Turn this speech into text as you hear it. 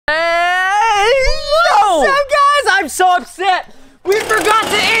so upset. We forgot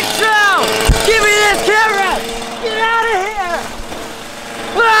the intro. Give me this camera. Get out of here.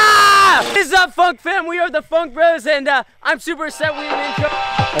 Ah! What is up, Funk fam? We are the Funk Bros, and I'm super upset we didn't intro.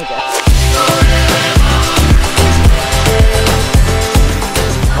 Okay.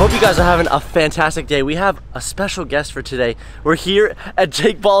 I hope you guys are having a fantastic day. We have a special guest for today. We're here at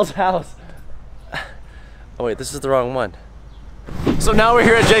Jake Paul's house. Oh wait, this is the wrong one. So now we're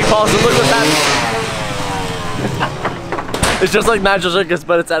here at Jake Paul's, and look what's happening. It's just like Natural Circus,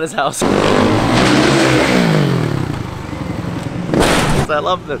 but it's at his house. I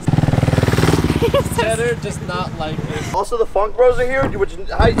love this. Cheddar does not like this. Also, the Funk Bros are here, which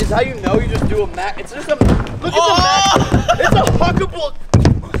is how you know you just do a mat. It's just a, look at the mat. It's a huckable.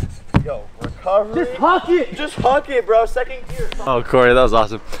 Yo, recovery. Just huck it. Just huck it, bro. Second gear. Oh, Corey, that was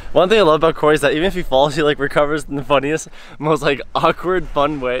awesome. One thing I love about Corey is that even if he falls, he like recovers in the funniest, most like awkward,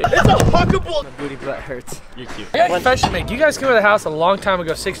 fun way. It's a huckable. My booty butt hurts. You're cute. I got a confession to make. You guys came to the house a long time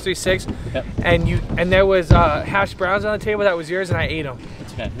ago, 636, yep. and there was hash browns on the table that was yours, and I ate them.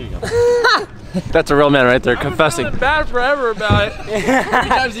 It's okay. Here you go. That's a real man right there, confessing. I've been feeling bad forever about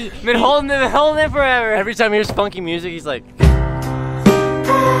it. Been holding it forever. Every time he hears funky music, he's like.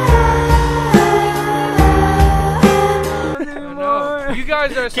 You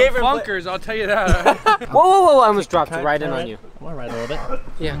guys are some funkers, I'll tell you that. Whoa, whoa, whoa, I almost dropped it right in on you. I want to ride a little bit.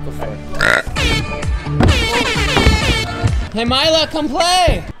 Yeah, go for it. Hey Mila, come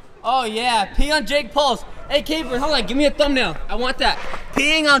play! Oh yeah, pee on Jake Paul's. Hey Caper, hold on, give me a thumbnail. I want that.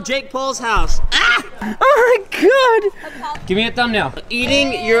 Peeing on Jake Paul's house. Ah! Oh my god! Give me a thumbnail.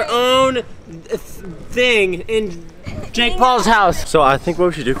 Eating your own thing in Jake Paul's house. So I think what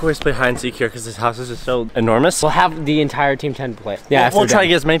we should do, Corey, is play hide and seek here because this house is just so enormous. We'll have the entire team 10 play. Yeah, we'll try to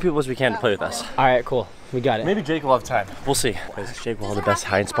get as many people as we can to play with us. All right, cool. We got it. Maybe Jake will have time. We'll see. Jake will have the best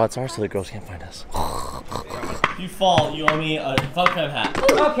hiding spots are so the girls can't find us. If you fall, you owe me a Funk Fam hat.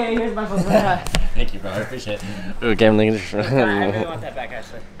 Okay, here's my Funk Fam hat. Thank you, bro. I appreciate it. Okay, I'm thinking. I really want that back,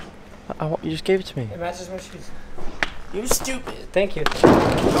 actually. You just gave it to me. It matches my shoes. You stupid. Thank you.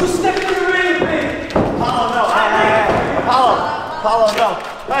 Who's stepping in the ring with me? Apollo, no. Hey. Apollo, no.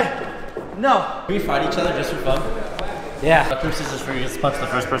 Hey. No. Can we fight each other just for fun? Yeah. Rock, paper, scissors for you. Let's punch the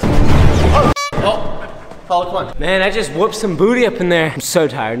first person. Oh. Apollo, come on. Man, I just whooped some booty up in there. I'm so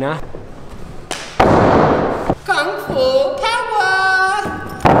tired now. Kung Fu power!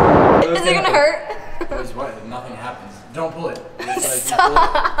 Is it gonna hurt? Guess what? Nothing happens. Don't pull it.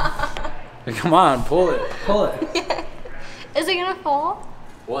 Stop. Come on, pull it. Pull it. Is it gonna fall?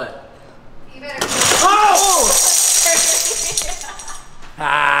 What? You better. Oh!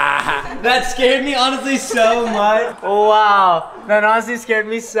 That scared me honestly so much. Wow, that honestly scared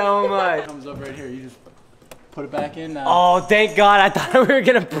me so much. Comes up right here. You just put it back in now. Oh, thank God! I thought we were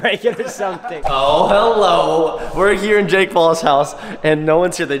gonna break it or something. Oh, hello. We're here in Jake Paul's house and no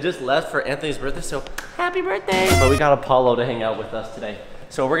one's here. They just left for Anthony's birthday, so happy birthday. But we got Apollo to hang out with us today.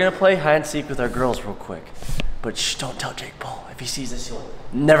 So we're gonna play hide and seek with our girls real quick. But shh, don't tell Jake Paul. If he sees this, he'll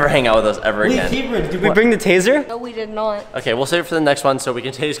never hang out with us ever again. Did we bring the taser? No, we did not. Okay, we'll save it for the next one so we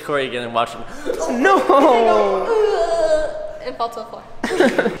can tase Corey again and watch him. No! It fell to the floor.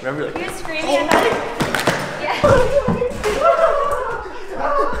 Remember that? You're screaming at us.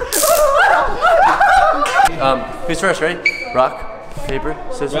 Yeah. Who's first, ready? Rock, paper,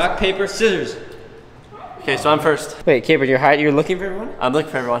 scissors. Rock, paper, scissors. Okay, so I'm first. Wait, Caper, you're looking for everyone? I'm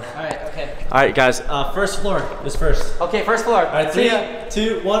looking for everyone. Alright, okay. All right, guys. First floor is first. Okay, first floor. All right, 3,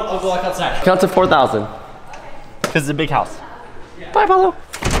 2, 1. I'll go walk outside. Count to 4,000. Because it's a big house. Bye, Apollo.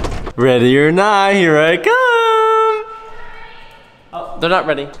 Ready or not, here I come. Oh, they're not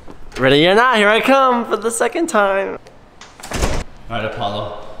ready. Ready or not, here I come for the second time. All right,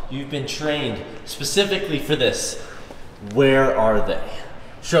 Apollo. You've been trained specifically for this. Where are they?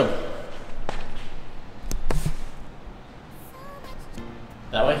 Show me.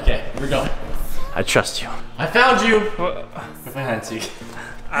 That way? Okay, we're going. I trust you. I found you! With my hide and seek.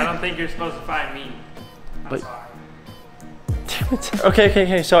 I don't think you're supposed to find me. But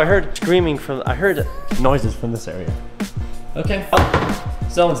okay. So I heard screaming from. I heard noises from this area. Okay. Oh,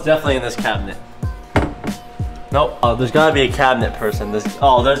 someone's definitely in this cabinet. Nope. Oh, there's gotta be a cabinet person. There's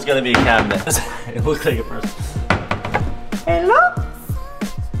gonna be a cabinet. It looks like a person. Hello?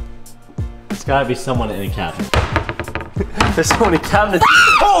 There's gotta be someone in a cabinet. There's so many cabinets.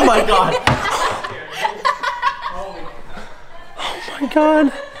 Oh my god! Oh my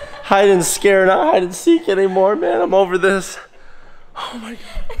god! Hide and scare, not hide and seek anymore, man. I'm over this. Oh my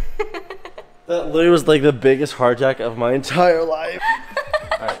god. That literally was like the biggest heart attack of my entire life.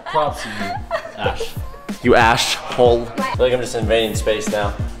 Alright, props to you, Ash. You ash hole. I feel like I'm just invading space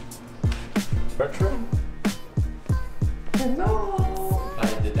now. Retro? Hello.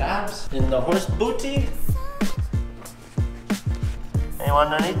 Hide the dabs. In the horse booty.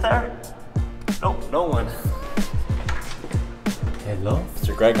 Anyone underneath there? Nope, no one. Hello?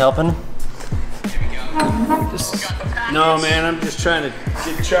 Mr. Greg helping? No, man, I'm just trying to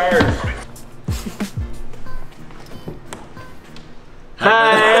get charged.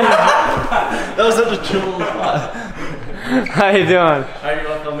 Hi. That was such a cool spot. How you doing? Are you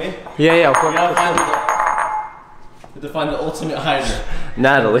gonna film me? Yeah. We have to find the ultimate hider.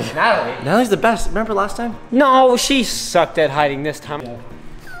 Natalie. Natalie's the best. Remember last time? No, she sucked at hiding this time.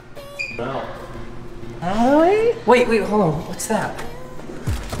 No. Natalie? Wait, hold on. What's that?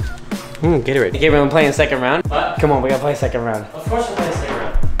 Get it ready. Okay, we're playing second round. What? Come on, we gotta play second round. Of course we're playing second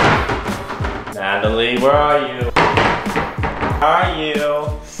round. Natalie, where are you? Where are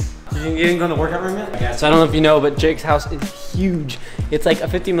you? You didn't go in the workout room yet? So I don't know if you know, but Jake's house is huge. It's like a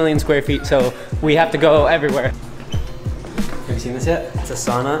 50 million square feet, so we have to go everywhere. Have you seen this yet? It's a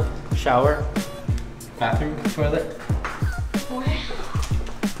sauna, shower, bathroom, toilet.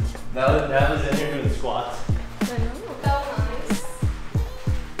 Natalie's in here doing squats.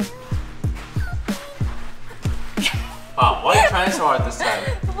 Wow, why are you trying so hard this time?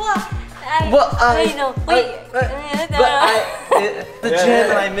 I know. Wait. The gym,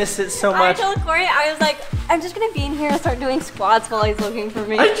 and I miss it so I much. told Corey, I was like, I'm just gonna be in here and start doing squats while he's looking for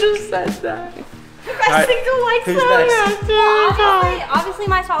me. I just said that. Pressing the lights Who's next? Well, obviously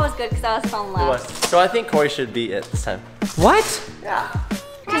my spot was good because I was found left. So I think Corey should be it this time. What? Yeah.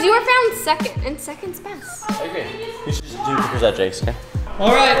 Because you were found second, and second's best. I agree. You should just do because that Jake's, okay?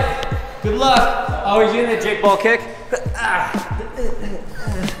 All right, good luck. Oh, are you doing the Jake ball kick?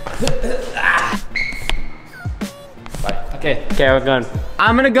 Okay, we're going.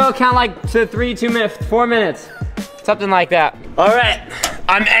 I'm gonna go count like to 3, 2 minutes, 4 minutes. Something like that. All right,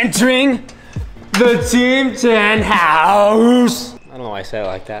 I'm entering the Team 10 house. I don't know why I said it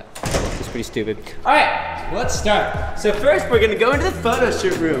like that. It's pretty stupid. All right, let's start. So first we're gonna go into the photo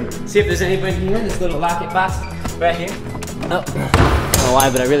shoot room. See if there's anybody here in this little locket box right here. Oh, I don't know why,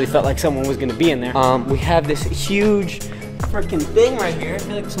 but I really felt like someone was gonna be in there. We have this huge freaking thing right here. I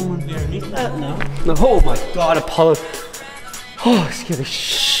feel like someone would be underneath that. No. Oh my God, Apollo. Oh, it scared the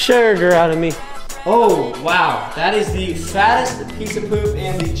sugar out of me. Oh, wow. That is the fattest piece of poop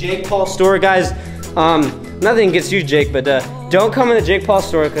in the Jake Paul store, guys. Nothing against you, Jake, but don't come in the Jake Paul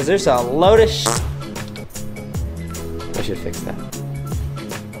store because there's a load of sh. I should fix that.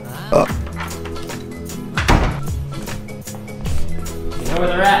 You know where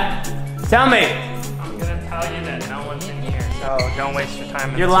they're at. Tell me. I'm gonna tell you that no one's in here, so don't waste your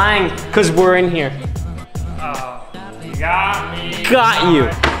time. You're lying because we're in here. Oh, you got me. Got you.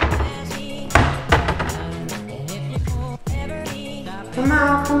 Come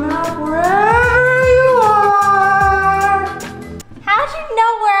out, wherever you are. How'd you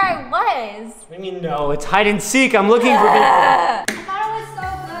know where I was? What do you mean no? It's hide and seek. I'm looking for people. I thought it was so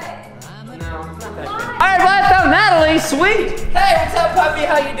good. No, it's not that good. All right, well, I found Natalie. Sweet. Hey, what's up, puppy?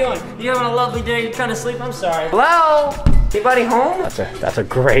 How you doing? You having a lovely day? You trying to sleep? I'm sorry. Hello? Anybody home? That's a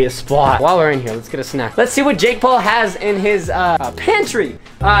great spot. While we're in here, let's get a snack. Let's see what Jake Paul has in his pantry.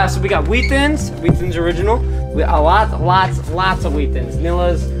 So we got Wheat Thins original. We got lots of Wheat Thins.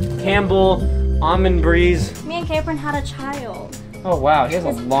 Nilla's, Campbell, Almond Breeze. Me and Capron had a child. Oh wow, he has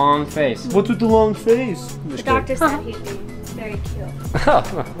a long face. What's with the long face? The doctor said he'd be very cute. Oh,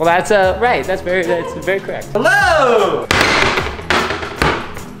 well that's right. That's very correct. Hello!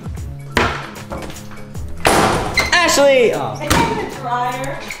 Ashley! Oh. I got the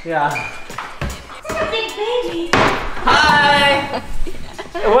dryer. Yeah. It's like a big baby. Hi!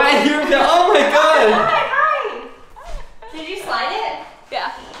 Wait, you're oh my god! Hi. Did you slide it?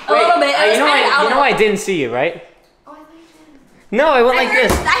 Yeah. A Wait, little bit. you know I didn't see you, right? Oh, I thought you did. No, I went like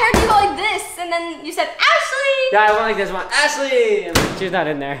this. I heard you go like this, and then you said, Ashley! Yeah, I went like this. I went, Ashley! And she's not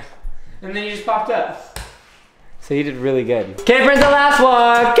in there. And then you just popped up. So you did really good. Capron's the last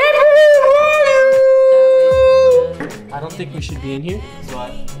one! Capron, where are you? I don't think we should be in here.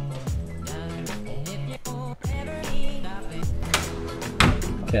 What?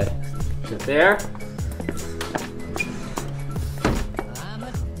 Okay. Sit there.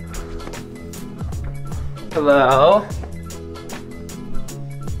 Hello.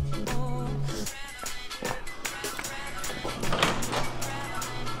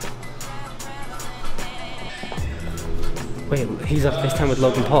 Wait, he's up FaceTime with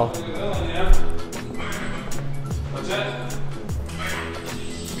Logan Paul. What's that?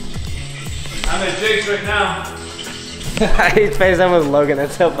 I'm at Jake's right now. He's FaceTime with Logan,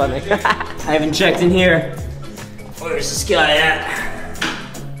 that's so funny. I haven't checked in here. Where's this guy at?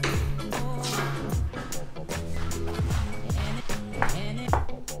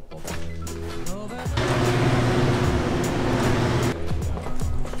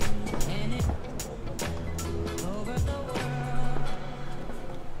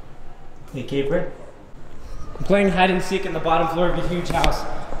 Hey, Gabriel. I'm playing hide and seek in the bottom floor of a huge house.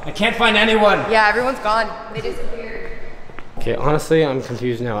 I can't find anyone. Yeah, everyone's gone. They disappeared. Okay, honestly, I'm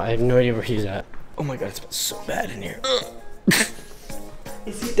confused now. I have no idea where he's at. Oh my god, it smells so bad in here.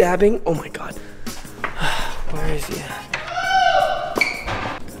 Is he dabbing? Oh my god. Where is he at?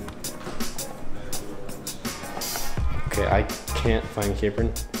 Okay, I can't find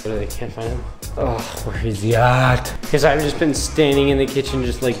Capron. I can't find him. Oh, where is he at? Because I've just been standing in the kitchen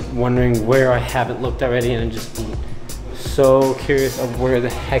just like wondering where I haven't looked already, and I'm just so curious of where the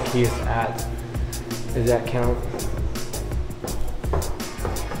heck he is at. Does that count?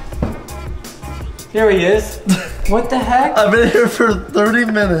 There he is. What the heck? I've been here for 30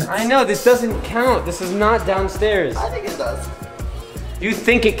 minutes. I know, this doesn't count. This is not downstairs. I think it does. You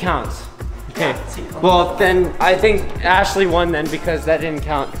think it counts? Okay. Well, then I think Ashley won then because that didn't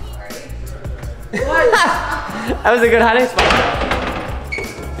count. What? That was a good hiding spot.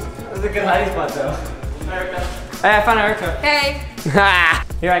 That was a good hiding spot though. Erica. Hey, I found Erica. Hey.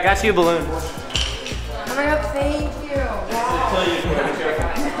 Here, I got you a balloon. Oh my god, thank you.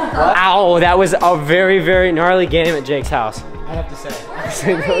 Wow. Ow, that was a very, very gnarly game at Jake's house. I have to say.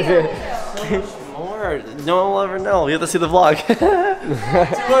 More. No one will ever know. You have to see the vlog. 2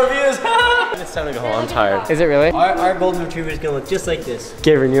 more views. It's time to go home. I'm tired. Is it really? Our golden retriever is gonna look just like this.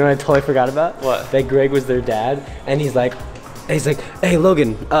 Gabriel, you know what I totally forgot about? What? That Greg was their dad, and he's like, hey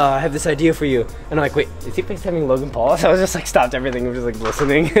Logan, I have this idea for you. And I'm like, wait, is he FaceTiming Logan Paul? So I was just like, stopped everything. I'm just like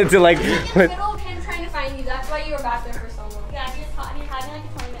listening to like. In the middle of him trying to find you. That's why you were back there for so long. Yeah, he had like a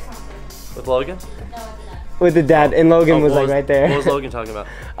 20-minute conversation. With Logan? No, with the dad. With the dad, and Logan was like right there. What was Logan talking about?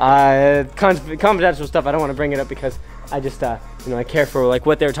 Confidential stuff. I don't want to bring it up because I just, you know, I care for like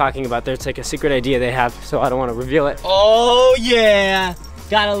what they're talking about. There's like a secret idea they have, so I don't want to reveal it. Oh yeah.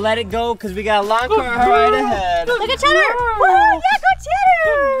 Gotta let it go because we got a long car right ahead. Look at Cheddar! Woo! Yeah, go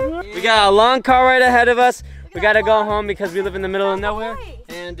Cheddar! We got a long car right ahead of us. We gotta go home because we live in the middle of nowhere.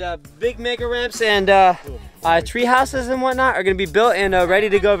 And big mega ramps and tree houses and whatnot are gonna be built and ready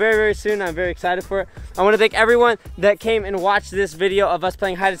to go very, very soon. I'm very excited for it. I wanna thank everyone that came and watched this video of us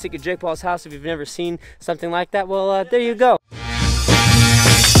playing hide and seek at Jake Paul's house. If you've never seen something like that, well, there you go.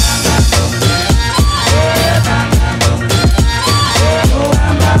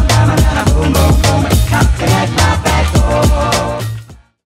 Boom, boom.